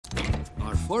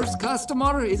First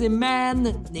customer is a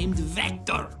man named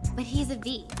Vector. But he's a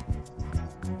V.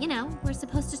 You know, we're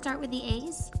supposed to start with the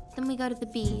A's, then we go to the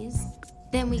B's,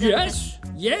 then we go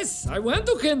Yes, I went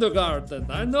to kindergarten.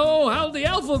 I know how the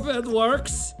alphabet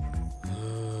works.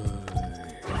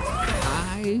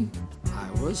 I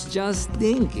was just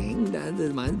thinking that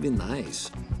it might be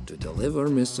nice to deliver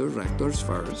Mr. Vector's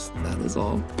first, that is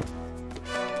all.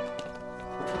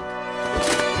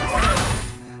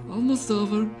 Almost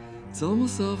over. It's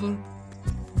almost over.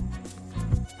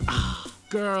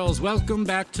 Girls, welcome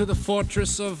back to the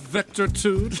fortress of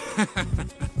Vectortude.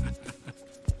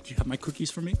 Do you have my cookies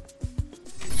for me?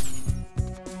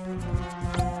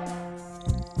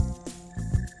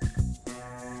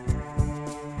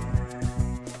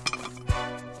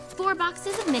 Four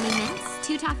boxes of Mini Mints,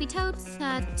 2 Toffee Totes,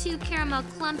 2 Caramel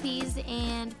Clumpies,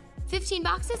 and 15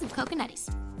 boxes of Coconutties.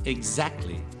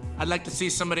 Exactly. I'd like to see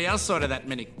somebody else order that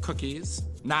many cookies.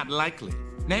 Not likely.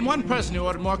 Name one person who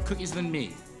ordered more cookies than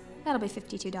me. That'll be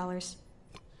 $52.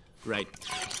 Right.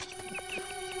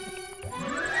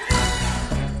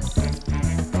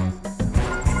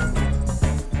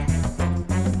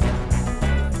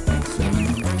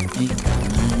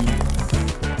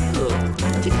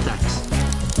 Tic-tacs.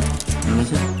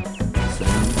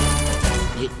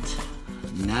 7,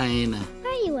 8, 9.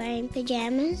 Are you wearing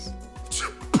pajamas?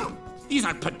 These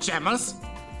aren't pajamas.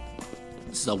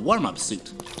 This is a warm-up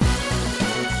suit.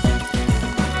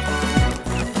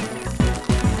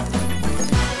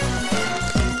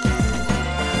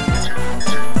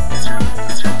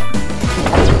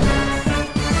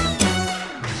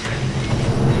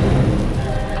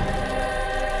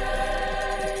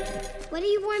 What are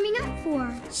you warming up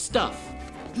for? Stuff.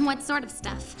 What sort of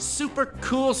stuff? Super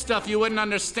cool stuff you wouldn't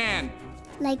understand.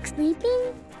 Like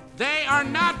sleeping? They are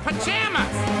not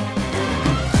pajamas!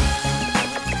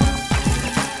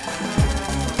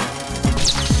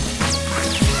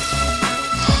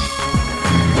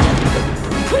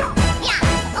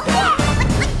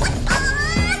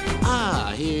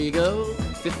 Here you go.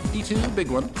 52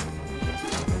 big ones.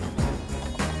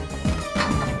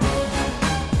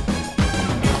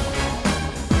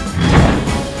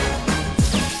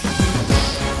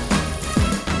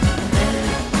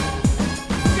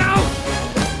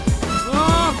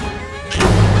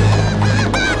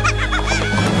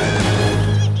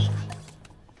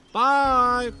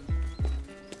 Bye.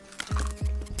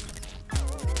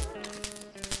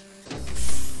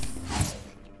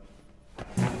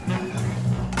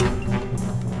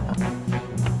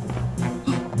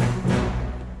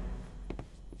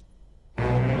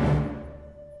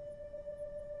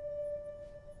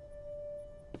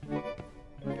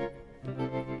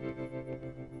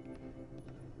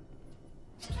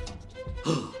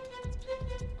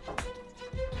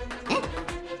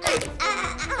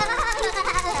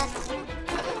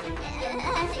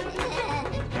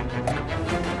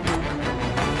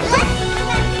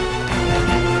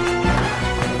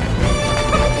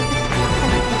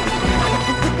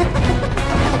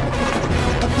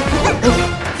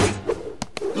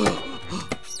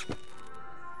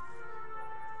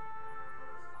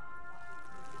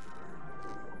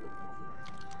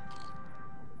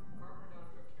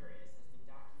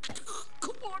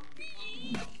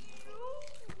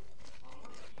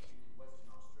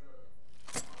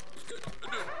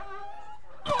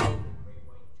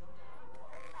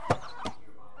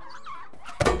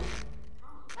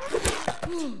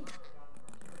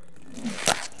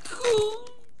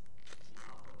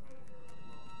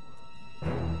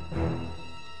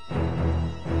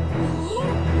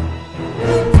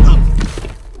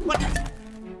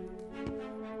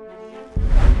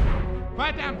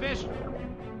 Quiet down, fish.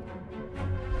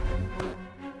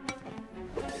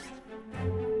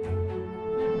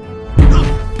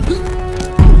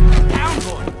 Down,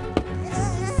 boy.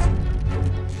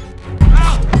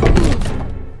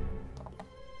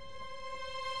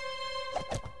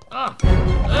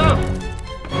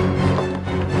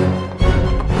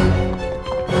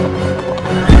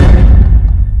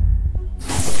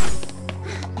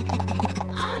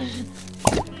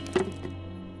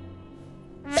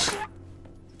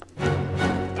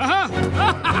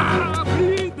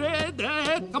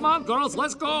 Come on, girls,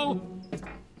 let's go.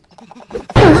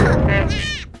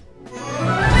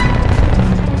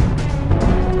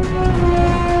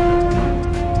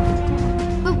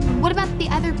 But what about the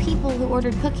other people who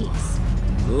ordered cookies?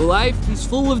 Life is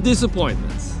full of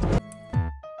disappointments.